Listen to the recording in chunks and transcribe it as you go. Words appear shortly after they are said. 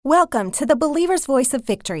Welcome to the Believer's Voice of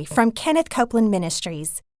Victory from Kenneth Copeland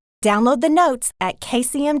Ministries. Download the notes at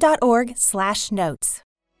kcm.org/notes.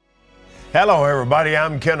 Hello, everybody.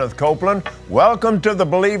 I'm Kenneth Copeland. Welcome to the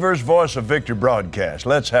Believer's Voice of Victory broadcast.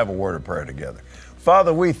 Let's have a word of prayer together.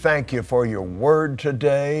 Father, we thank you for your word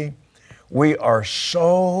today. We are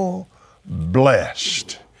so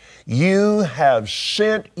blessed. You have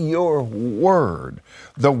sent your word.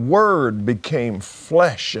 The Word became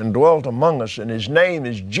flesh and dwelt among us, and His name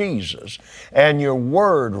is Jesus. And your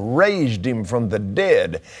Word raised Him from the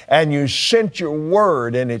dead. And you sent your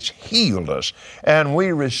Word, and it's healed us. And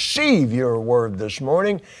we receive your Word this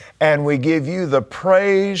morning, and we give you the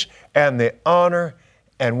praise and the honor,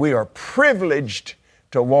 and we are privileged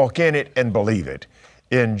to walk in it and believe it.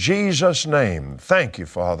 In Jesus' name, thank you,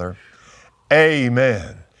 Father.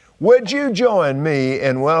 Amen. Would you join me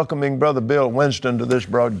in welcoming Brother Bill Winston to this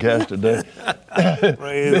broadcast today?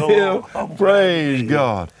 Praise Bill, praise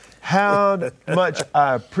God. How much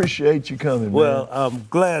I appreciate you coming, Well, man. I'm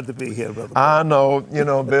glad to be here, Brother. I know,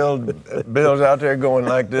 Bill's out there going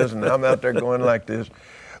like this, and I'm out there going like this.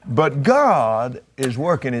 But God is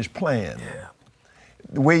working His plan. Yeah.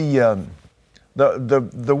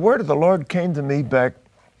 The word of the Lord came to me back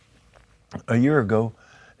a year ago.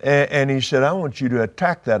 And he said, I want you to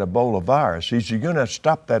attack that Ebola virus. He said, you're going to have to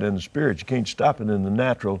stop that in the spirit. You can't stop it in the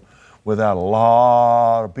natural without a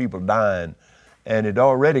lot of people dying. And it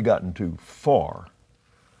already gotten too far.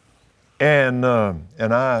 And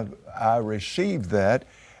I received that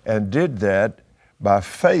and did that by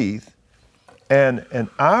faith. And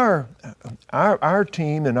our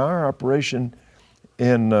team and our operation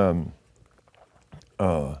in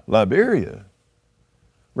Liberia,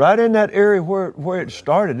 right in that area where it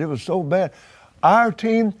started, it was so bad. Our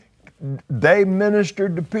team, they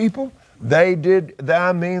ministered to people. They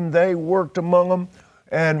worked among them,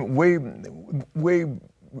 and we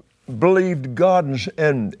believed God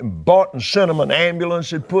and bought and sent them an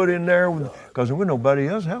ambulance and put in there because there was nobody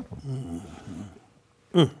else helping.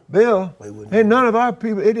 Bill, hey, none of our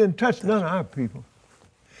people, it didn't touch none of our people.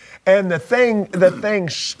 And the thing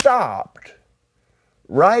stopped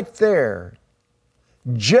right there.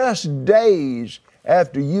 Just days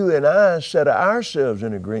after you and I set ourselves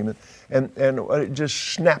in agreement, and it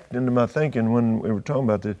just snapped into my thinking when we were talking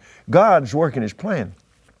about this. God's working His plan.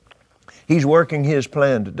 He's working His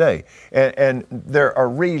plan today. And there are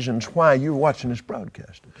reasons why you're watching this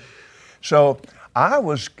broadcast today. So I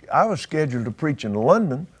was scheduled to preach in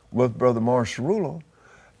London with Brother Marcerulo,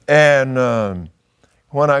 and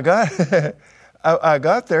when I got I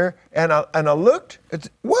got there and I looked.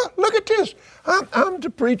 Well, look at this. I'm to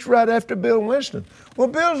preach right after Bill Winston. Well,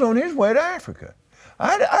 Bill's on his way to Africa.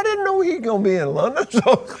 I didn't know he'd gonna be in London.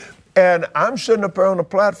 And I'm sitting up there on the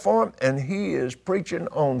platform, and he is preaching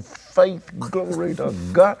on faith. Glory to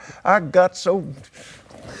God. I got so,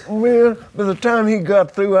 man. By the time he got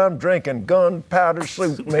through, I'm drinking gunpowder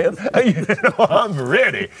soup, man. I'm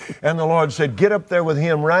ready. And the Lord said, "Get up there with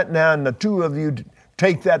him right now, and the two of you."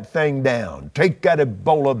 Take that thing down. Take that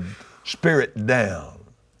Ebola spirit down.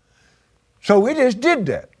 So we just did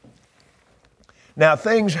that. Now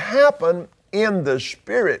things happen in the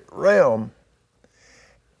spirit realm,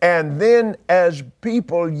 and then as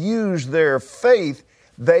people use their faith,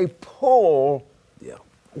 they pull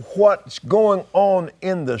what's going on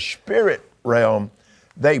in the spirit realm,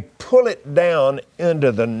 they pull it down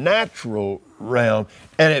into the natural realm,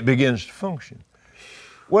 and it begins to function.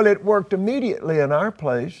 Well, it worked immediately in our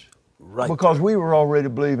place, right, because we were already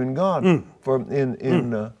believing God in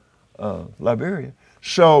Liberia.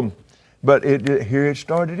 So, but here it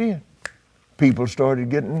started in. People started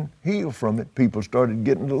getting healed from it. People started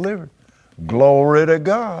getting delivered. Glory to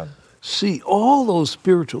God. See, all those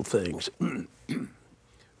spiritual things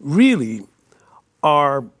really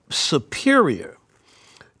are superior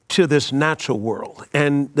to this natural world.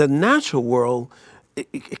 And the natural world,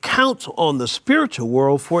 it counts on the spiritual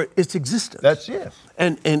world for its existence. That's it.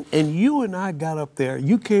 And you and I got up there.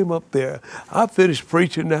 You came up there. I finished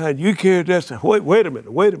preaching now, and you came there and said, wait a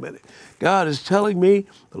minute. God is telling me,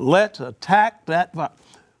 let's attack that.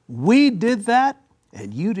 We did that,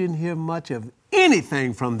 and you didn't hear much of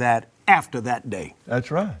anything from that after that day. That's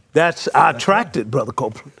right. I tracked it, Brother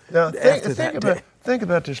Copeland. Now, think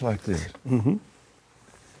about this like this. Mm-hmm.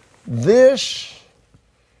 This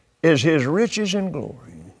is His riches and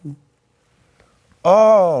glory.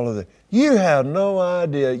 All of it. You have no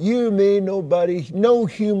idea. You, me, nobody, no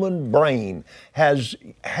human brain has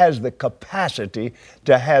the capacity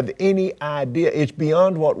to have any idea. It's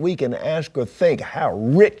beyond what we can ask or think, how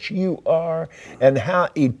rich you are and how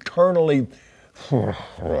eternally.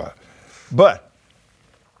 But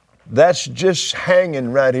that's just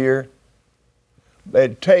hanging right here.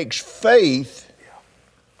 It takes faith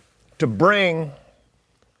to bring.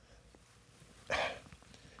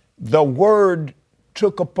 The Word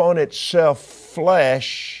took upon itself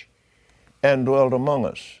flesh and dwelt among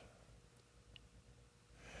us.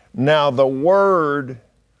 Now the Word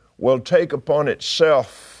will take upon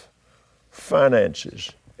itself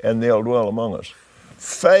finances and they'll dwell among us.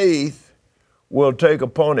 Faith will take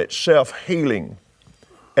upon itself healing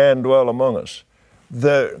and dwell among us.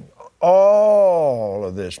 All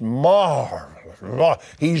of this marvelous.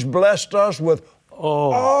 He's blessed us with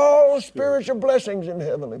all spiritual blessings in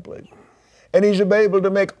heavenly places. And He's able to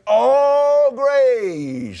make all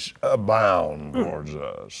grace abound towards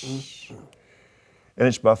us. And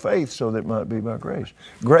it's by faith, so that it might be by grace.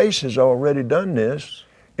 Grace has already done this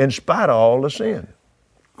in spite of all the sin.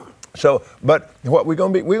 So, but what we're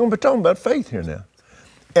going to be talking about faith here now.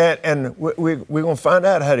 And we're going to find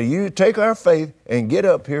out how to take our faith and get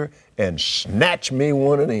up here and snatch me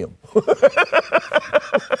one of them.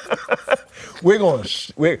 We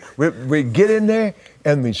get in there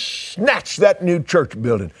and we snatch that new church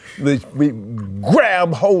building. We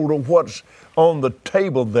grab hold of what's on the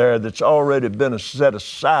table there that's already been set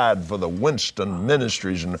aside for the Winston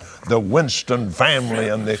ministries and the Winston family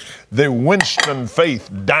and the Winston faith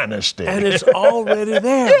dynasty. And it's already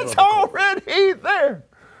there. It's already there.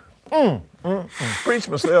 Preach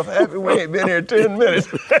myself happy. We ain't been here 10 minutes.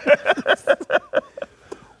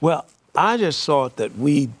 Well, I just thought that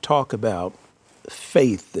we'd talk about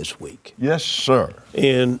faith this week. Yes, sir.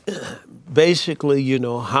 And basically,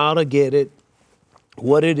 how to get it,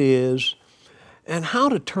 what it is, and how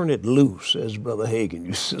to turn it loose, as Brother Hagin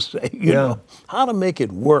used to say, you know, how to make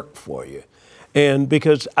it work for you. And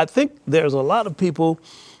because I think there's a lot of people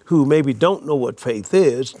who maybe don't know what faith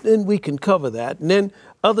is, then we can cover that. And then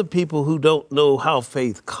other people who don't know how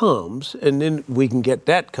faith comes, and then we can get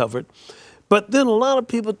that covered. But then a lot of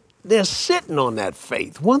people, they're sitting on that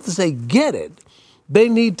faith. Once they get it, they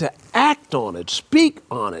need to act on it, speak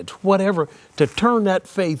on it, whatever, to turn that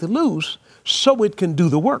faith loose so it can do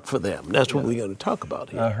the work for them. That's what we're going to talk about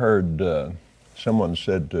here. I heard someone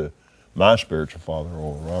said to my spiritual father,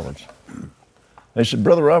 Oral Roberts, they said,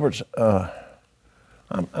 Brother Roberts, I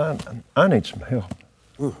need some help.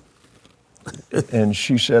 And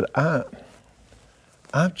she said, my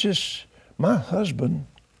husband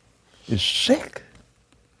is sick,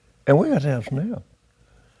 and we got to have some help.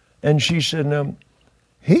 And she said,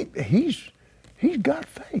 he's got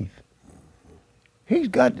faith. He's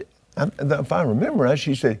got, if I remember right,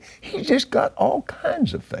 she said, he's just got all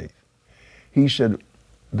kinds of faith. He said,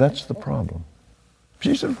 that's the problem.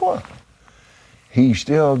 She said, what? He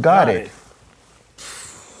still got it.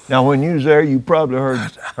 Now, when you was there, you probably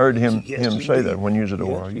heard him say that when you was at the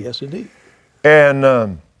ORU. Yes, indeed. And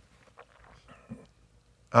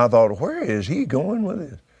I thought, where is he going with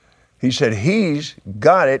this? He said, he's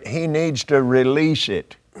got it. He needs to release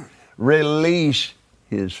it. Release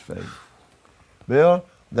his faith. Bill,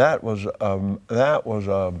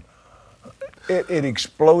 it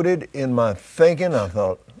exploded in my thinking. I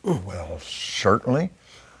thought, well, certainly.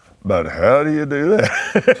 But how do you do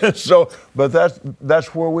that? But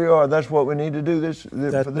that's where we are. That's what we need to do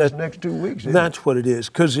for this next 2 weeks. That's what it is,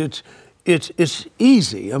 because it's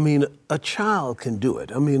easy. I mean, a child can do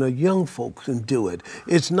it. I mean, a young folk can do it.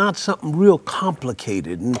 It's not something real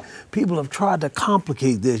complicated, and people have tried to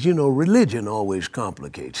complicate this. You know, religion always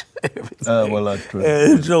complicates everything. Well, that's true.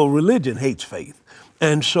 And so religion hates faith.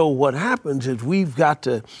 And so what happens is we've got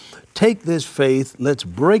to take this faith, let's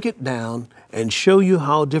break it down, and show you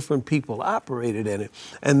how different people operated in it.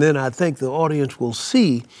 And then I think the audience will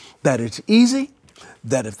see that it's easy,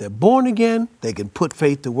 that if they're born again, they can put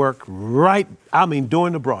faith to work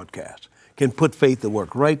during the broadcast, can put faith to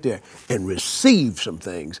work right there and receive some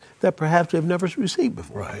things that perhaps they've never received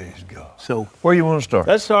before. Praise God. So where you want to start?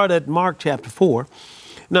 Let's start at Mark chapter 4.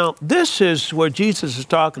 Now, this is where Jesus is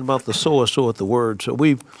talking about the sower soweth the word. So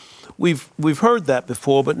we've heard that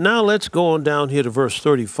before, but now let's go on down here to verse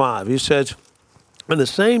 35. He says, on the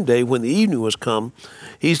same day when the evening was come,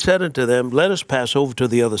 he said unto them, let us pass over to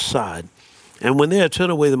the other side. And when they had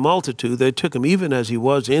turned away the multitude, they took him even as he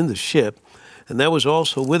was in the ship, and there was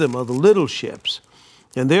also with him other little ships.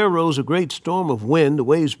 And there arose a great storm of wind, the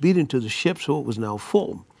waves beat into the ship, so it was now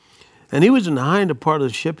full. And he was in the hinder part of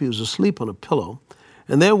the ship, he was asleep on a pillow.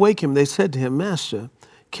 And they awake him, they said to him, Master,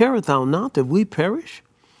 carest thou not that we perish?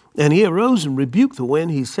 And he arose and rebuked the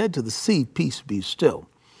wind. He said to the sea, Peace, be still.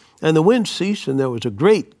 And the wind ceased, and there was a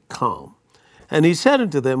great calm. And he said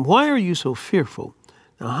unto them, Why are you so fearful?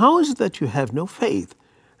 Now how is it that you have no faith?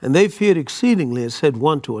 And they feared exceedingly, and said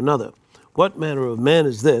one to another, what manner of man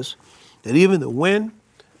is this, that even the wind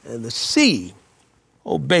and the sea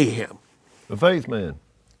obey him? The faith man.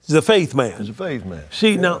 He's a faith man. He's a faith man.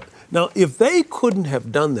 See, now, if they couldn't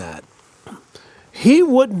have done that, he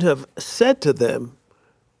wouldn't have said to them,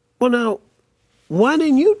 well, now, why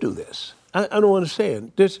didn't you do this? I don't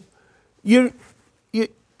understand. You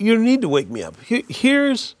need to wake me up.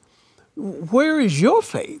 Where is your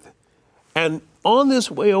faith? And on this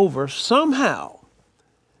way over, somehow,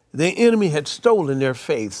 the enemy had stolen their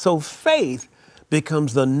faith. So faith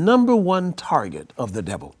becomes the number one target of the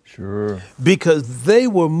devil. Sure. Because they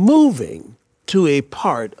were moving to a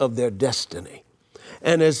part of their destiny.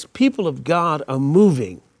 And as people of God are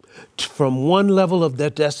moving from one level of their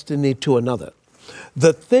destiny to another,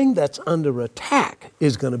 the thing that's under attack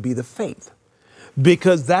is going to be the faith.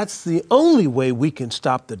 Because that's the only way we can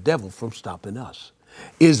stop the devil from stopping us,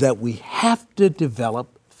 is that we have to develop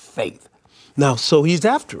faith. Now, so he's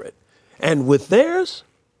after it. And with theirs,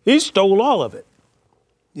 he stole all of it.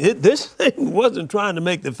 This thing wasn't trying to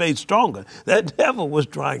make the faith stronger. That devil was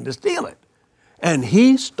trying to steal it. And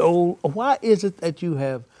he stole. Why is it that you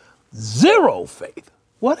have zero faith?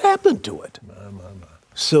 What happened to it? My.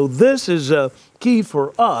 So this is a key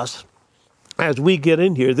for us as we get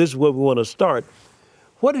in here. This is where we want to start.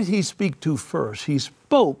 What did he speak to first? He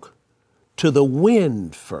spoke to the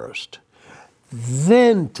wind first,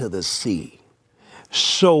 then to the sea.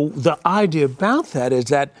 So the idea about that is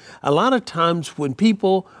that a lot of times when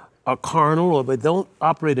people are carnal or they don't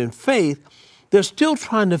operate in faith, they're still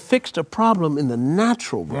trying to fix the problem in the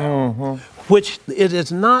natural realm, which it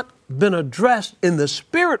has not been addressed in the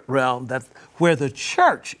spirit realm, that where the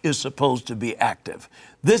church is supposed to be active.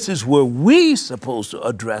 This is where we're supposed to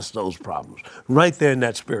address those problems, right there in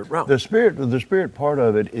that spirit realm. The spirit part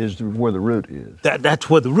of it is where the root is. That's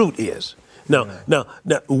where the root is. Now,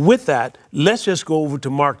 with that, let's just go over to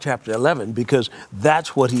Mark chapter 11, because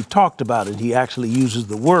that's what he talked about, and he actually uses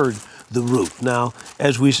the word, the root. Now,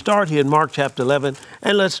 as we start here in Mark chapter 11,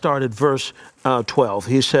 and let's start at verse 12,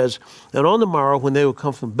 he says, and on the morrow when they were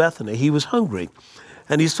come from Bethany, he was hungry,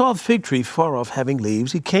 and he saw a fig tree far off having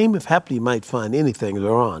leaves. He came if haply he might find anything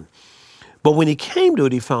thereon. But when he came to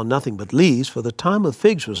it, he found nothing but leaves, for the time of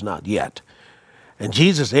figs was not yet. And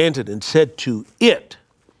Jesus answered and said to it,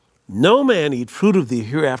 no man eat fruit of the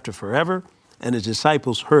hereafter forever. And his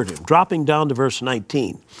disciples heard him. Dropping down to verse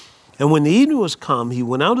 19. And when the evening was come, he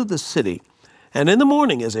went out of the city. And in the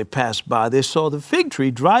morning, as they passed by, they saw the fig tree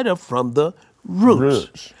dried up from the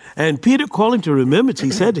roots. And Peter, calling to remembrance, he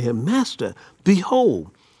said to him, Master, behold,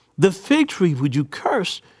 the fig tree which you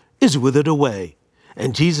cursed is withered away.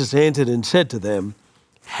 And Jesus answered and said to them,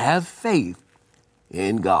 have faith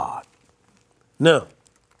in God. Now,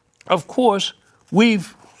 of course,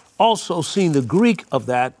 we've also seen the Greek of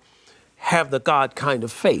that, have the God kind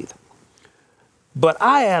of faith. But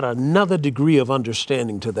I add another degree of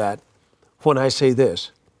understanding to that when I say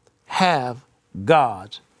this, have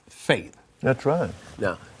God's faith. That's right.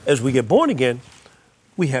 Now, as we get born again,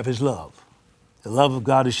 we have his love. The love of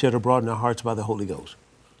God is shed abroad in our hearts by the Holy Ghost.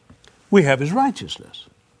 We have his righteousness.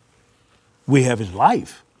 We have his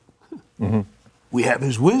life. We have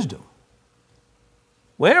his wisdom.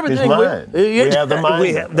 Well, everything his mind. We have the mind.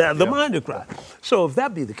 We have the mind of Christ. So if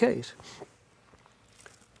that be the case,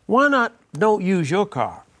 why not don't use your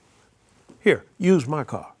car? Here, use my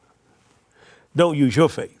car. Don't use your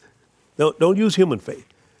faith. Don't use human faith.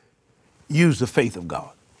 Use the faith of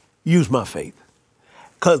God. Use my faith.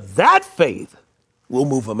 Because that faith will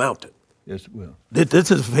move a mountain. Yes, it will.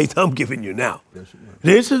 This is the faith I'm giving you now. Yes, it will.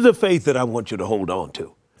 This is the faith that I want you to hold on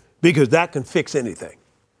to. Because that can fix anything.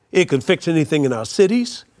 It can fix anything in our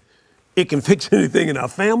cities. It can fix anything in our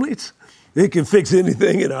families. It can fix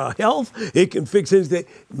anything in our health. It can fix anything.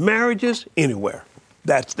 Marriages, anywhere.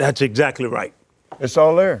 That's exactly right. It's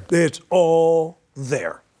all there. It's all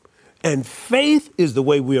there. And faith is the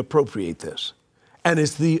way we appropriate this. And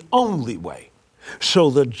it's the only way. So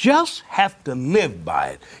the just have to live by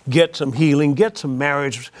it. Get some healing, get some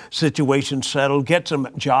marriage situation settled, get some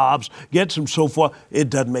jobs, get some so forth. It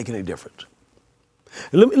doesn't make any difference.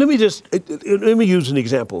 Let me use an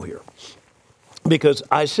example here. Because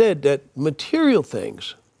I said that material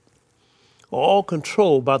things are all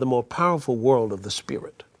controlled by the more powerful world of the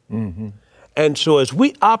Spirit. And so as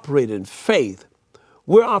we operate in faith,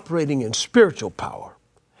 we're operating in spiritual power.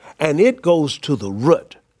 And it goes to the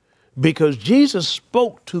root. Because Jesus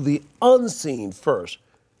spoke to the unseen first.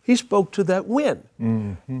 He spoke to that wind.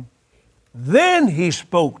 Then he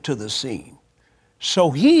spoke to the seen.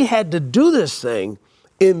 So he had to do this thing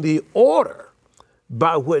in the order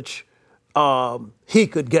by which he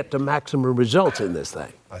could get the maximum results in this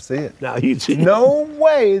thing. I see it. Now you see. No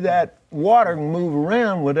way that water can move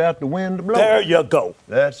around without the wind to blow. There you go.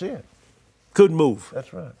 That's it. Couldn't move.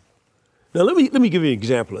 That's right. Now let me give you an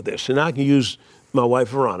example of this, and I can use my wife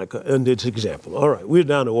Veronica in this example. All right, we're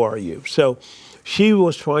down to ORU, so she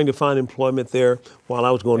was trying to find employment there while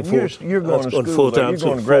I was going You're going to school full time, you're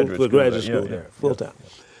going to graduate school there. there, full time.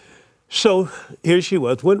 So here she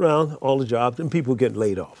was, went around all the jobs, and people getting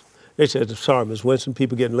laid off. They said, "Sorry, Ms. Winston,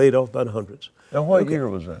 people getting laid off by the hundreds." Now, what year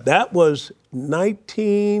was that? That was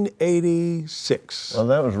 1986. Well,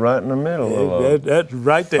 that was right in the middle of that's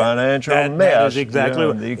right there. Financial mess. That is exactly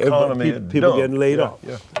right. The economy people getting laid off.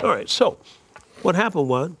 Yeah. All right, so what happened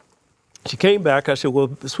was, she came back. I said,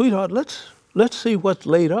 "Well, sweetheart, let's see what's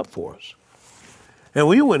laid up for us." And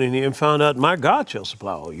we went in here and found out, my God shall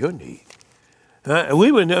supply all your need. And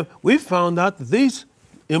we found out that this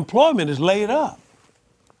employment is laid up.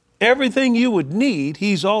 Everything you would need,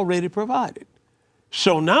 he's already provided.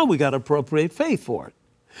 So now we got to appropriate faith for it.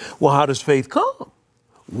 Well, how does faith come?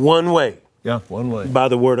 One way. Yeah, one way. By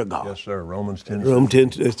the word of God. Yes, sir. Romans 10. Romans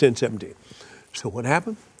 10:17. So what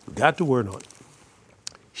happened? We got the word on it.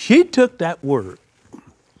 She took that word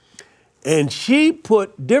and she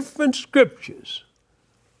put different scriptures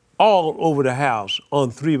all over the house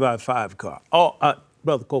on 3x5 car.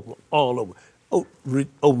 Brother Copeland, all over. Open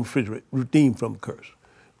refrigerator, redeemed from a curse.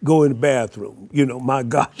 Go in the bathroom. You know, my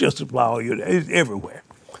God shall supply all your needs. It's everywhere.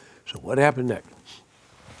 So what happened next?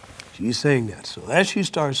 She's saying that. So as she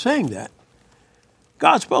started saying that,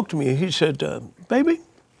 God spoke to me. He said, baby,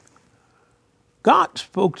 God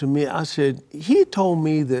spoke to me. I said, he told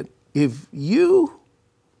me that if you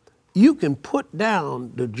can put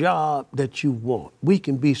down the job that you want, we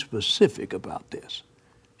can be specific about this.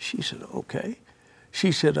 She said, okay.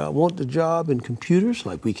 She said, I want the job in computers,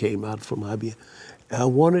 like we came out from IBM. I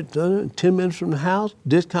want it done in 10 minutes from the house,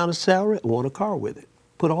 this kind of salary, I want a car with it.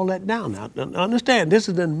 Put all that down. Now, understand, this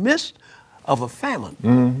is in the midst of a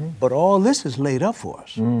famine, but all this is laid up for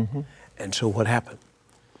us. And so what happened?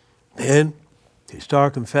 Then he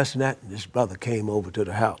started confessing that, and this brother came over to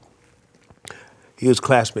the house. He was a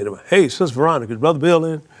classmate of mine. Hey, Sister Veronica, is Brother Bill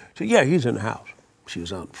in? She said, yeah, he's in the house. She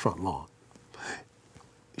was on the front lawn.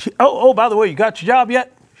 By the way, you got your job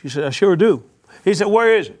yet? She said, I sure do. He said,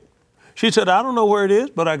 where is it? She said, I don't know where it is,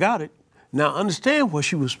 but I got it. Now, understand what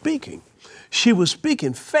she was speaking. She was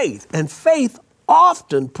speaking faith, and faith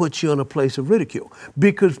often puts you in a place of ridicule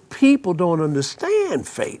because people don't understand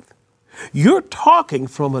faith. You're talking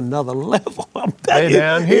from another level. Hey,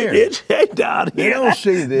 down here. It's down here. They don't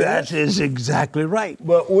see this. That is exactly right.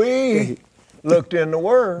 But we looked in the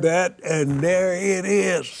Word. And there it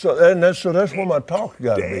is. So that's where my talk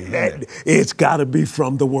got to be. It's got to be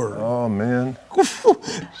from the Word. Oh, man.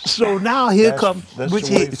 So now here comes.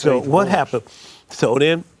 So what happened? So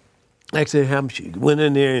then, next thing happened, she went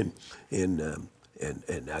in there and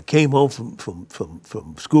I came home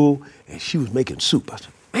from school and she was making soup. I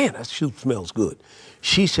said, man, that soup smells good.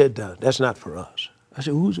 She said, that's not for us. I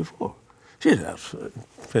said, who's it for? She said, a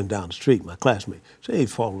friend down the street, my classmate. Said he'd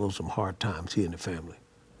fallen on some hard times, he and the family.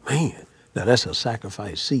 Man, now that's a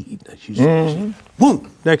sacrifice seed.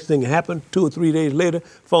 Boom, next thing happened, 2 or 3 days later,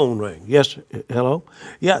 phone rang. Yes, sir. Hello?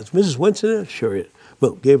 Yeah, it's Mrs. Winston. Sure is.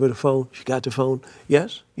 Well, gave her the phone. She got the phone.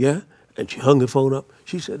 Yes, yeah. And she hung the phone up.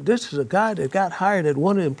 She said, this is a guy that got hired at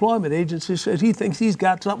one of the employment agencies, says he thinks he's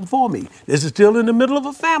got something for me. This is still in the middle of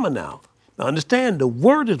a famine now. Now understand, the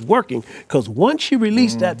word is working because once she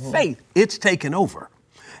released that faith, it's taken over.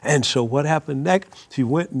 And so what happened next? She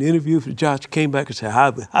went and interviewed for the job. She came back and said,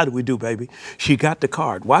 how do we do, baby? She got the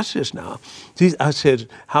card. Watch this now. I said,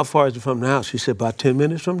 how far is it from the house? She said, about 10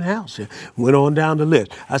 minutes from the house. Went on down the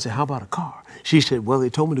list. I said, how about a car? She said, well, they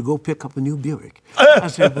told me to go pick up a new Buick. I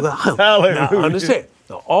said, well, now understand.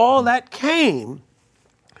 Now, all that came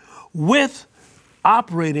with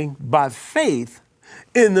operating by faith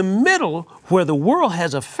in the middle where the world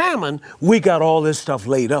has a famine. We got all this stuff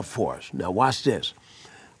laid up for us. Now, watch this.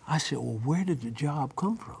 I said, well, where did the job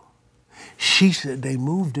come from? She said, they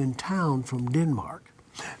moved in town from Denmark.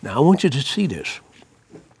 Now, I want you to see this.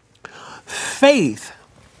 Faith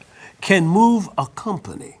can move a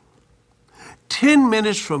company 10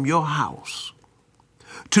 minutes from your house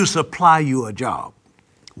to supply you a job.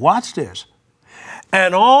 Watch this.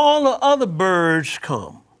 And all the other birds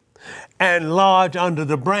come and lodge under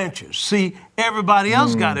the branches. See, everybody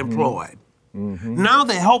else got employed. Now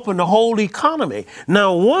they're helping the whole economy.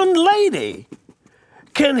 Now one lady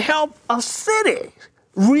can help a city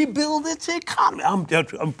rebuild its economy.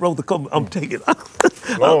 Brother Copeland, I'm taking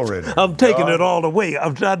Glory to I'm taking God. it all the way.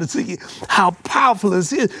 I'm trying to see how powerful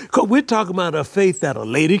this is. Because we're talking about a faith that a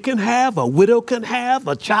lady can have, a widow can have,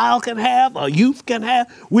 a child can have, a youth can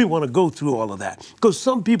have. We want to go through all of that. Because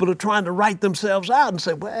some people are trying to write themselves out and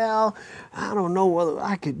say, well, I don't know whether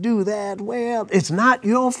I could do that. Well, it's not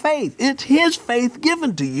your faith. It's his faith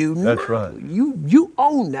given to you. That's right. You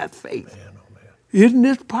own that faith. Man, oh man. Isn't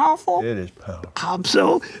this powerful? It is powerful.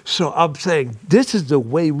 So I'm saying this is the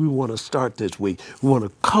way we want to start this week. We want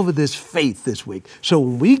to cover this faith this week. So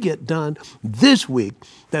when we get done this week,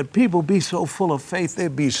 that people be so full of faith, they'll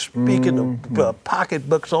be speaking of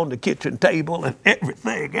pocketbooks on the kitchen table and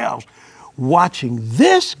everything else, watching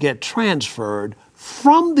this get transferred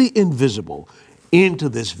from the invisible into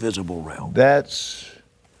this visible realm. That's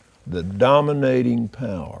the dominating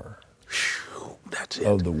power That's it.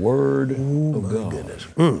 of the Word of God. Goodness.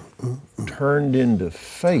 Turned into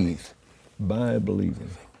faith by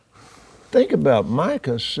believing. Think about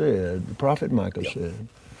Micah said, the prophet Micah said,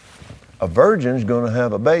 a virgin's going to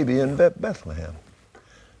have a baby in Bethlehem.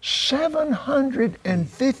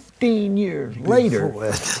 715 years later,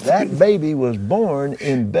 that baby was born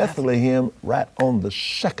in Bethlehem right on the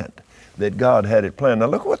second that God had it planned. Now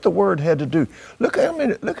look what the Word had to do. Look how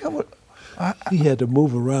what. He had to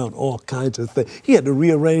move around all kinds of things. He had to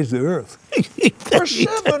rearrange the earth. For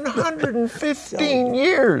 715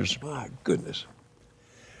 years. My goodness.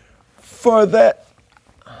 For that,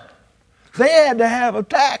 they had to have a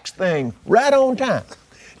tax thing right on time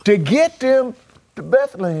to get them to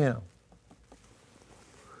Bethlehem.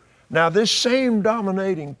 Now, this same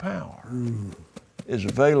dominating power is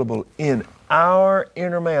available in our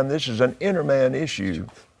inner man. This is an inner man issue.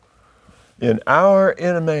 In our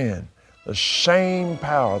inner man, the same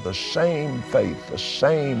power, the same faith, the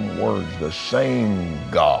same words, the same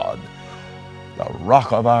God, the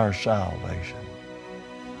rock of our salvation.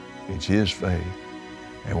 It's his faith.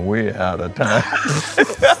 And we're out of time.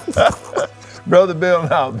 Brother Bill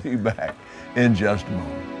and I'll be back in just a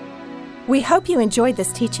moment. We hope you enjoyed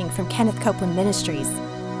this teaching from Kenneth Copeland Ministries.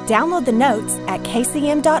 Download the notes at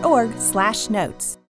kcm.org/notes.